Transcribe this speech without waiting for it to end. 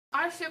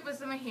Our ship was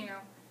the Maheno.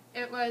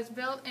 It was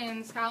built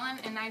in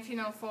Scotland in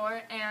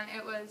 1904, and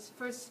it was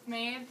first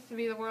made to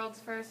be the world's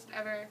first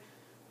ever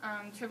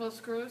triple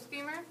screw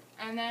steamer.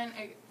 And then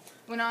it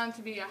went on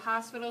to be a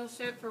hospital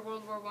ship for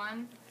World War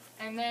I.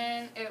 And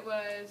then it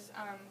was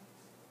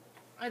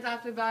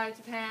adopted by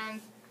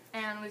Japan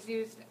and was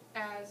used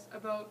as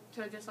a boat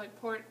to just like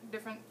port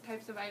different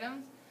types of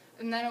items.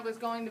 And then it was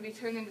going to be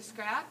turned into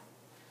scrap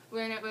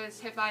when it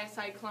was hit by a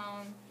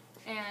cyclone.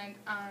 And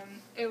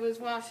it was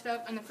washed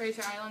up in the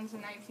Fraser Islands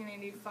in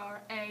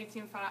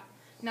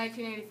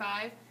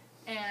 1985,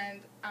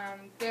 and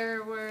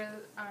there were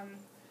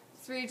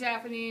 3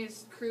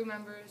 Japanese crew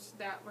members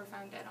that were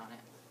found dead on it.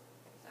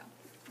 So,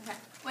 okay.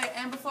 Wait,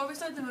 and before we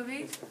start the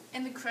movie,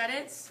 in the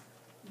credits,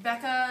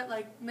 Becca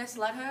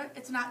misled her.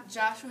 It's not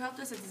Josh who helped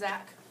us; it's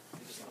Zach.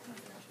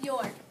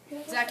 York.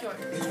 Zach York.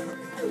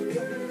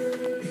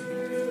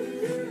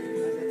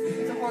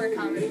 it's a horror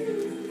comedy.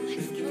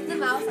 What's the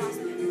mouse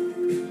also?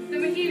 The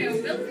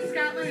Maheno, built in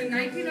Scotland in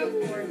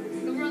 1904,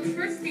 the world's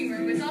first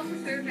steamer, which also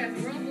served as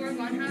a World War I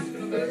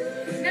hospital boat,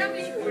 is now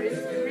being ported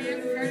to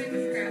Japan to turn into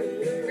scrap.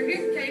 We're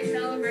here today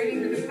celebrating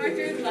the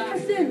departure of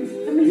life. Captain,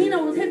 the Maheno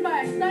was hit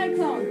by a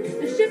cyclone.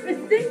 The ship is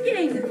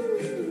sinking.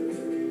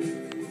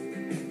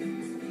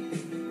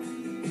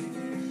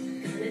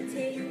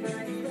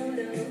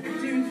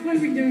 James, why are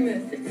we doing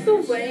this? It's so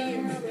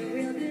lame.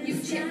 You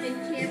checked the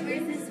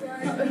cameras.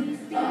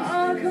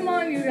 Oh, come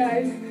on, you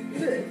guys.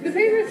 The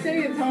papers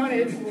say it's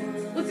haunted.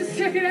 Let's just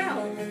check it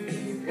out.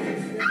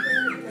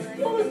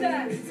 What was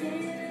that?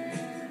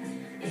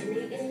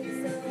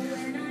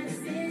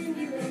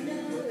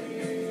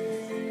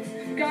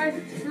 Guys,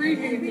 it's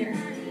freezing in here.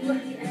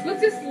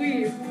 Let's just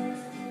leave.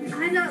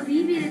 I'm not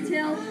leaving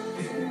until...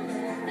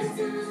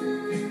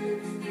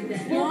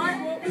 What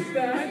was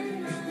that?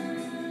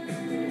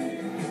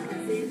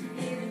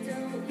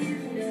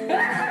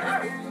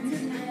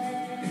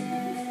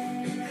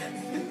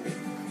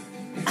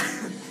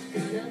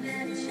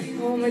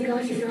 Oh my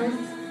gosh, you guys.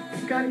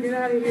 You gotta get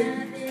out of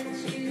here.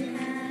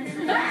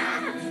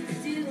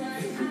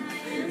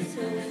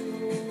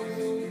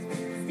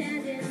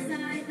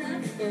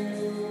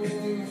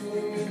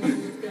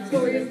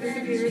 Tori has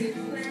disappeared.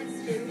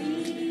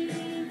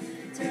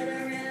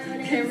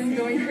 Cameron's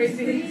going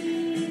crazy.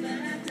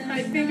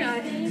 I think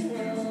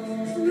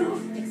No.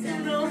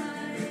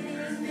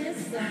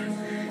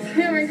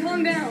 Cameron,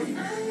 calm down.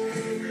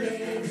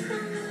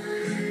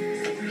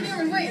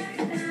 Cameron, wait.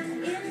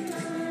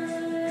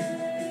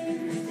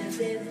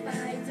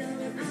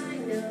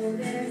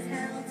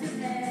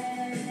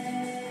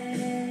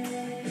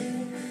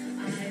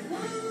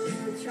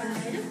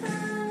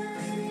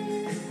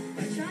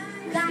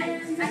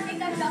 Guys, I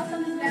think I felt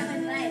something down my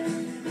leg.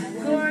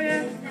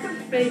 Gloria, quit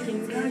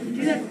faking. God, you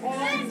do that all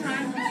the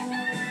time.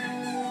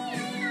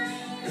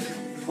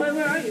 Wait,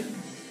 where are you?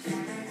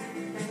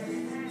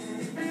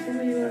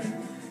 There you are.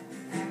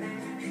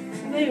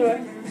 There you are.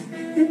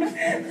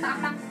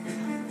 Ah!